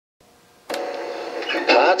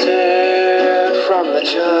Adopted from the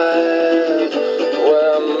child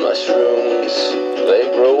where mushrooms they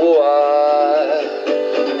grow wild.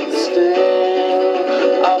 The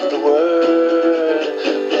sting of the word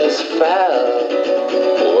is foul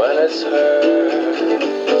when it's heard.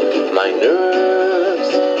 My nerves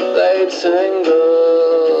they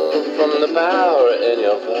tingle from the power in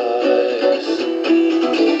your voice.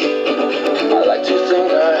 I like to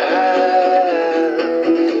think I have,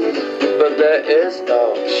 but there is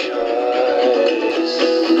no choice.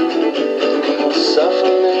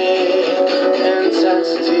 Softening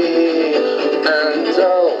intensity and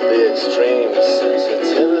all the extreme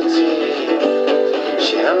sensitivity.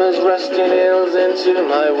 She hammers rusty nails into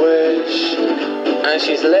my wish, and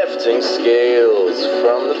she's lifting scales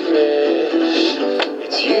from the fish.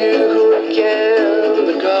 It's you again,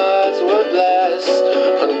 the gods will bless.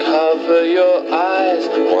 Uncover your eyes,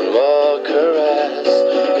 one more caress.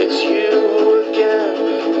 It's you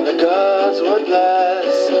again, the gods will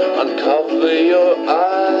bless. Uncover your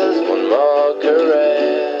eyes, one more caress.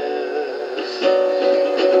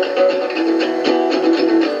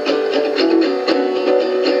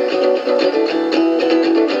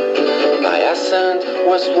 My accent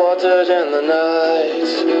was watered in the night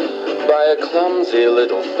by a clumsy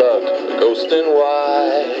little thug, a ghost in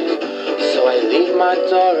white. So I leave my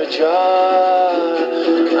door ajar.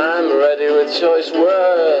 I'm ready with choice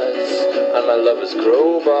words and my lover's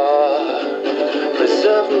crowbar.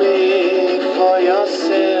 Preserve me for your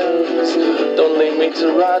sins. Don't leave me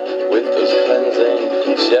to rot with those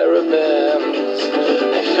cleansing cherubims.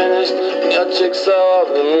 I finished your jigsaw of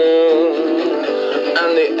the moon,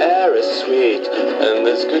 and the air is sweet in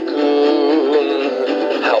this cocoon.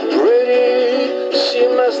 How pretty she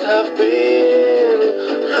must have been,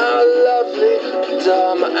 how lovely,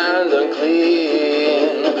 dumb and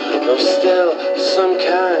unclean. Though still some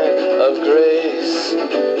kind of grace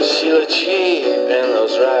she'll achieve in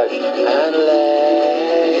those rags and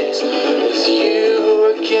lace. It's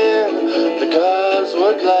you again, the gods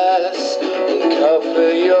would bless.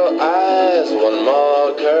 Cover your eyes, one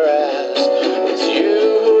more caress. It's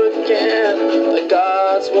you again, the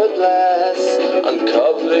gods would bless.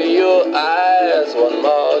 Uncover your eyes, one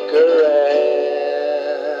more caress.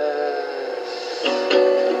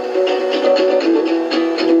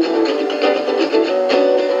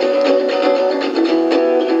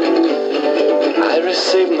 I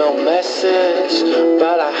received no message,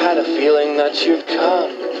 but I had a feeling that you'd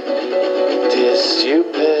come, dear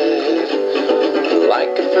stupid.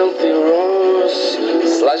 Like a filthy rose,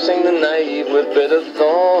 slashing the night with bitter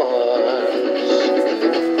thorns.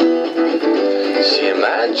 She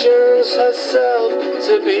imagines herself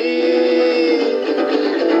to be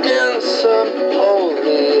in some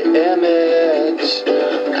holy image,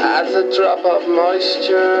 as a drop of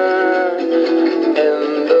moisture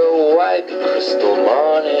in the white crystal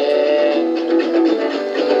morning.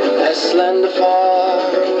 Her slender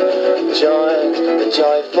form joined the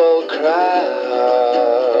joyful crowd.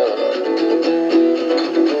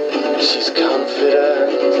 She's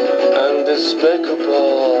confident and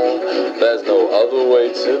despicable, there's no other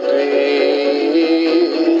way to be.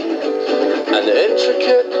 An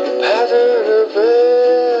intricate pattern of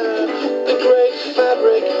air, the great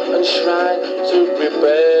fabric and shrine to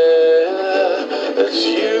prepare. It's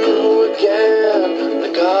you again, the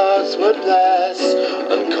gods would bless.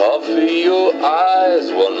 Uncover your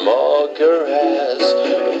eyes, one more caress.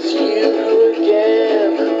 It's you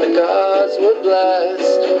again, the gods would bless.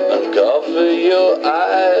 Uncover your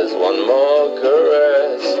eyes, one more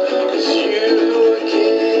caress. It's you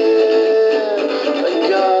again, the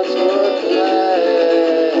gods would bless.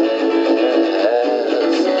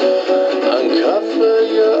 Uncover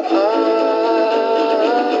your eyes,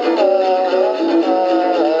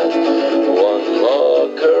 one more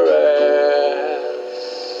caress.